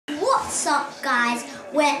What's up, guys?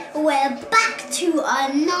 We're back to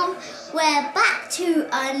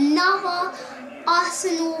another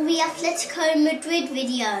Arsenal v Athletico Madrid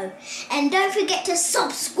video, and don't forget to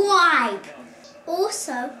subscribe.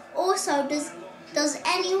 Also, does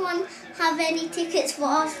anyone have any tickets for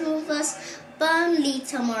Arsenal vs Burnley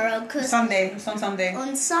tomorrow? It's on Sunday.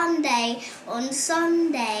 On Sunday.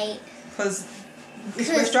 Because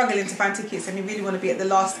we're struggling to find tickets and we really want to be at the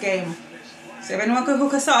last game. So if anyone could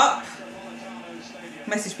hook us up,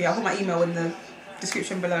 message me. I'll put my email in the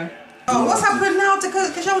description below. Oh, what's happened now to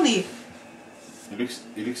Kashani? He looks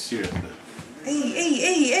serious though.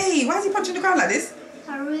 Hey, why is he punching the ground like this?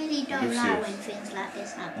 I really don't like when things like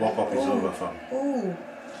this happen. Walk up is over, fam. Oh.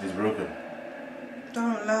 He's broken.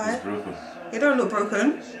 Don't lie. He's broken. He don't look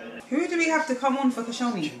broken. Who do we have to come on for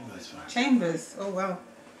Kashani? Chambers. Oh wow.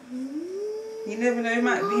 You never know, he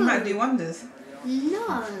might do wonders.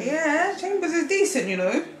 No. Yeah, Chambers is decent, you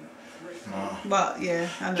know. No. But yeah,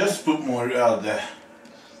 I know. Just put more out there.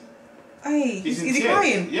 Hey, is he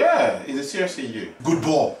crying? Yeah, he's a serious you. Good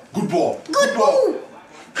ball. Good ball. Come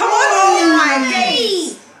on! Oh my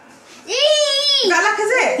days! That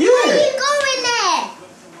Lacazette? Yeah. Why are you going there?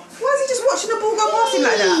 Why is he just watching the ball go past him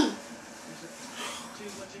like that?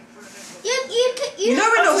 You know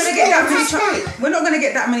we're not going to get that many chances. We're not going to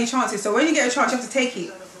get that many chances. So when you get a chance, you have to take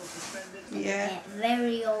it. Yeah.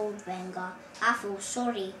 Very old Wenger. I feel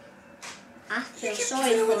sorry. I feel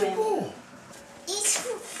sorry for him. It's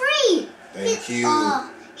free. Thank you.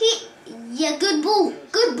 Yeah, good ball.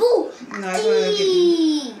 Good ball. No, it's not a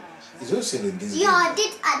good ball. He's also in this yeah, I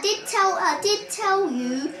did tell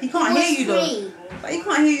you. He can't hear you though. But he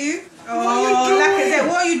can't hear you. Oh, Lacazette,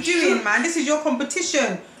 what are you doing, man? This is your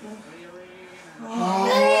competition.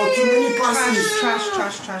 Oh, too many passes.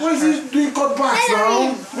 Trash. Why is he doing cutbacks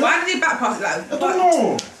now? Why did he back pass it like that? I don't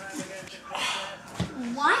know.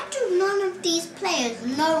 Why do none of these players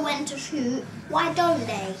know when to shoot? Why don't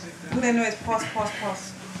they? All they know is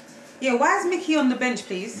pass. Yeah, why is Mickey on the bench,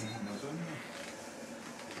 please?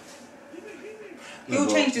 He'll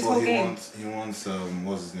change this whole game. He wants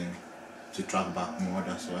what's his name, to track back more,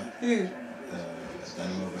 that's why. Who?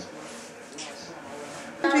 Danilo.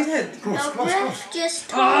 To his head. Cross. Just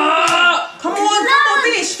come on,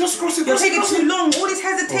 finish. Just cross it. You're taking too long. All this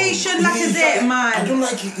hesitation, Lacazette, man. I don't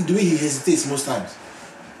like the way he hesitates most times.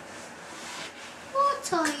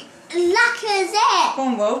 What are you? Lacazette! Go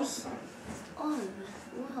on, Wolves. Oh,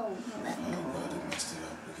 well.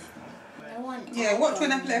 Yeah, watch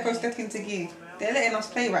when Athletico step into gear. They're letting us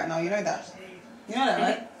play right now, you know that? You know that,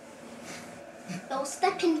 right? They'll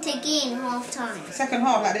step into gear in half time. Second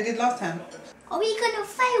half, like they did last time. Are we gonna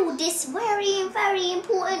fail this very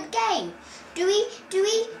important game? Do we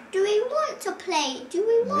want to play? Do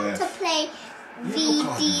we want to play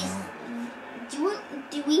VDs? Do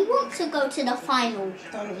we want to go to the final?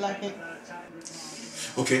 Don't look like it.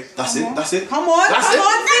 Okay, that's it. Come on,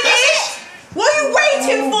 finish! What are you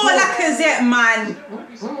waiting for, Lacazette, man?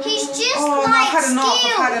 He's just I've had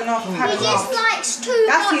enough. He just likes too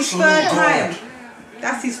That's much his third skill. time.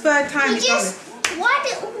 That's his third time. Do you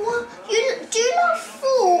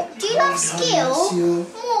love skill?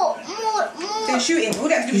 More. Then shoot him. All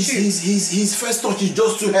they have to do is shoot. His first touch is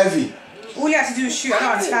just too heavy. All you have to do is shoot. I don't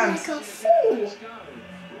understand. Like a fool.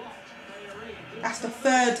 That's the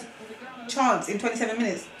third chance in 27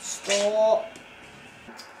 minutes. Stop.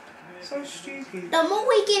 So stupid. The more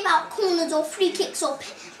we give out corners or free kicks or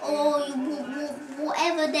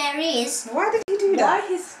whatever there is. Why did he do that?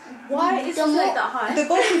 Why is he like that high? The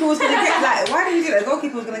goalkeeper was going to get why did he do that? The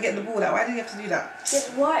goalkeeper was going to get the ball why did he have to do that?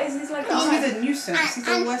 Why is he like that high? He's a nuisance. He's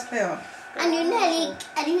the worst player. And you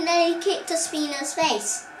nearly kicked Ospina's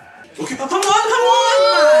face. Okay. Come on,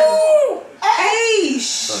 man.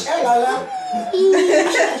 Eish.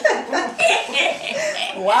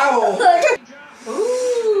 Wow.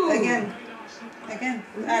 Again.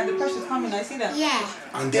 The pressure's coming, I see that. Yeah.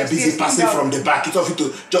 And they're busy passing from the back. It's off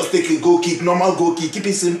to just take a goal kick, normal goal kick, keep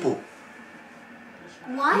it simple.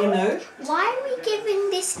 Why are we giving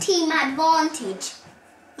this team advantage?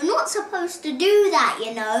 We're not supposed to do that,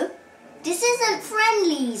 you know. This isn't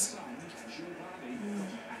friendlies.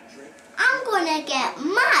 I'm gonna get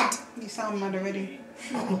mad. You sound mad already.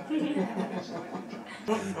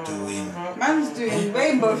 What are you doing? Man's doing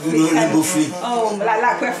rainbow flick. Oh,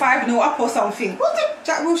 like we're 5-0 up or something. What the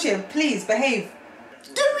Jack Wilshere, please behave.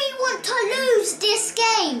 Do we want to lose this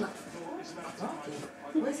game?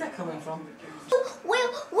 Where's that coming from? Will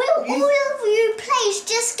all of you players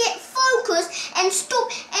just get focused and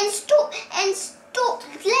stop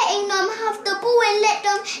letting them have the ball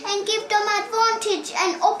and give them advantage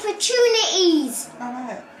and opportunities?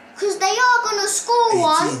 Alright. Because they are going to score 18,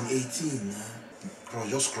 one. 18. Cross,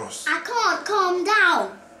 just cross. I can't calm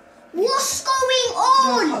down. What's going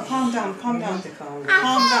on? No, calm down, calm down. I Calm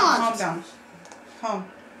can't. down. Calm.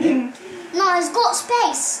 No, it's got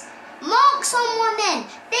space. Mark someone in.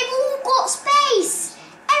 They've all got space.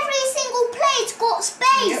 Every single play's got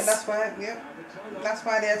space. Yep, that's why. Yep, that's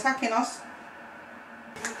why they're attacking us.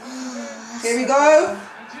 Here we go.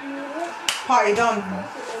 Party done.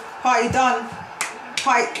 Party done.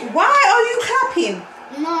 Party. Why are you clapping?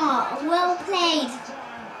 No, well played.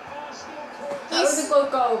 That was a good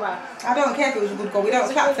goal, man. I don't care if it was a good goal. We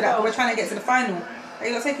don't clap for that, but we're trying to get to the final. Are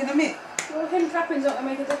you not taking a mitt? Well, him clapping's not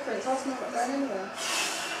going to make a difference. Arsenal not going anywhere.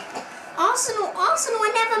 Arsenal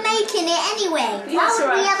are never making it anyway. Yeah, Why would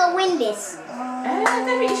right. we ever win this? I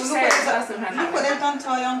don't think you should say it to Arsenal fans. Look what they've done to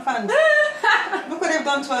our young fans. Look what they've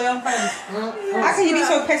done to our young fans. How can you be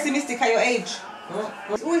so pessimistic at your age?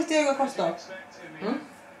 It's always Diego Costa.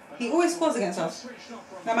 He always scores against us.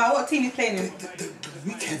 No matter what team he's playing in. The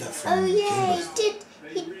weekend from Oh yeah, he did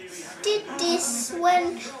this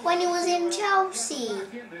when he was in Chelsea.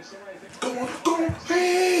 Go on.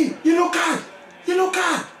 Hey, yellow card.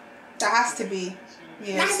 That has to be.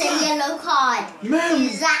 Yeah. That's a yellow card. Man,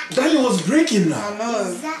 Exactly. Danny was breaking now. I know.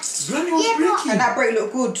 Exactly. Danny was breaking. And that break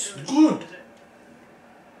looked good. Good.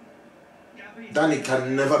 Danny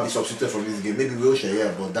can never be substituted from this game. Maybe Wilshere,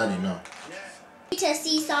 yeah, but Danny now. To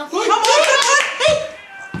see something. Come on.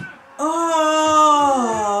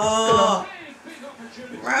 Oh.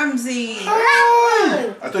 Ramsey.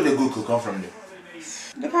 Oh. I thought the goal could come from there.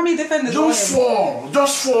 Look how many defenders Just are on him.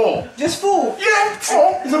 fall. Just fall. Yeah,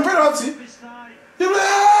 fall. It's a penalty.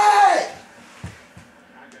 Yeah.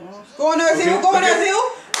 Go on, Ozil. Okay, Go on, okay. Ozil.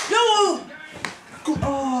 No.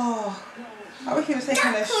 Oh. I wish he was taking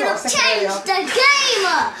a That could shot have second changed earlier. the game.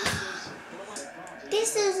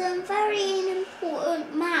 This is a very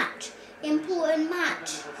important match. And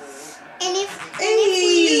if we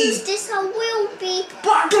lose this, I will be.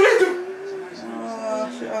 Oh,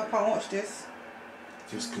 shit, I can't watch this.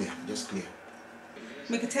 Just clear.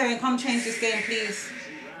 Mkhitaryan, come change this game, please.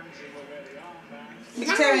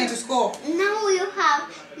 Mkhitaryan to score. Now we will have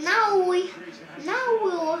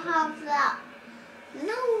that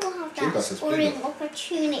Lucas has scoring played.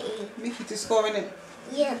 opportunity. Mickey to score, innit?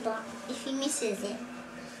 Yeah, but if he misses it,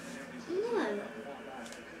 no,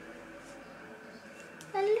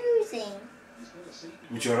 they're losing.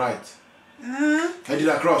 With your right. Headed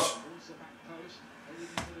across.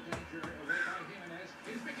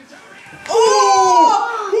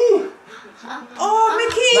 Oh! Oh,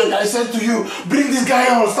 Mickey! Like I said to you, bring this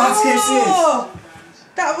guy on. Start Oh!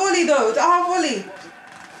 That volley though, that half volley.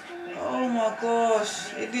 Oh my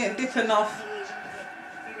gosh, it didn't dip enough.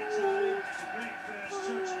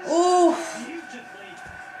 Oh!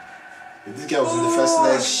 If this guy was in the first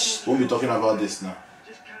leg, we won't be talking about this now.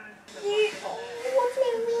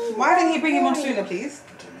 Why didn't he bring him on sooner, please?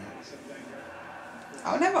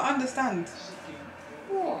 I'll never understand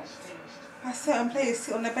What? why certain players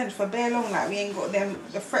sit on the bench for bare long, like we ain't got them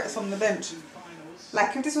the threats on the bench.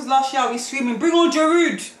 Like if this was last year, we screaming, bring on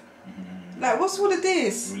Giroud. Like what's all of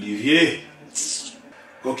this? Olivier.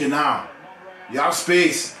 Okay now. You have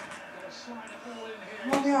space.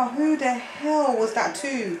 Oh yeah, who the hell was that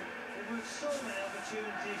to?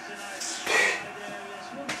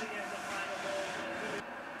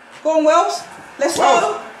 Go on, Wells. Let's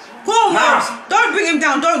go. Go on, Wells. Don't bring him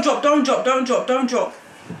down. Don't drop.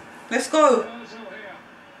 Let's go.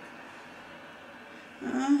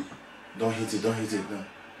 Don't hit it. No.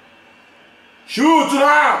 Shoot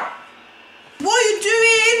now! What are you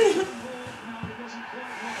doing?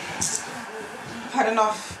 I've had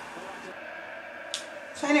enough.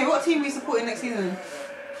 So anyway, what team are we supporting next season?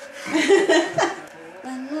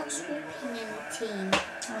 We're not supporting any team.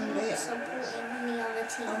 I'm not supporting any other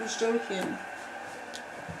team. I was joking.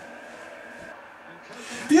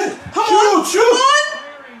 Yeah. Come Shoot! on!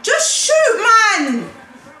 Just shoot, man!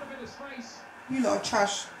 You lot are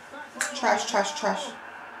trash. Trash.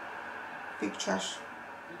 Big trash.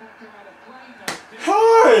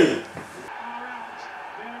 Hi!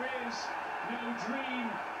 There is no dream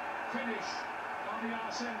finish on the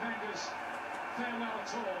Arsene Wenger's farewell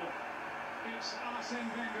tour. It's Arsene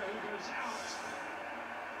Wenger who goes out,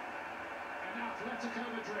 and Athletico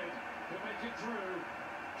Madrid who make it through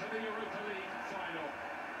to the Europa League final.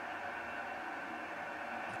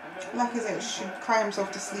 Like I said, should cry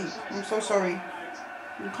himself to sleep. I'm so sorry.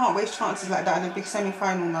 You can't waste chances like that in a big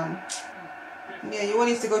semi-final, man. Yeah, you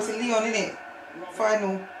want us to go to Lyon, innit?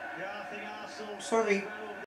 Final. Sorry.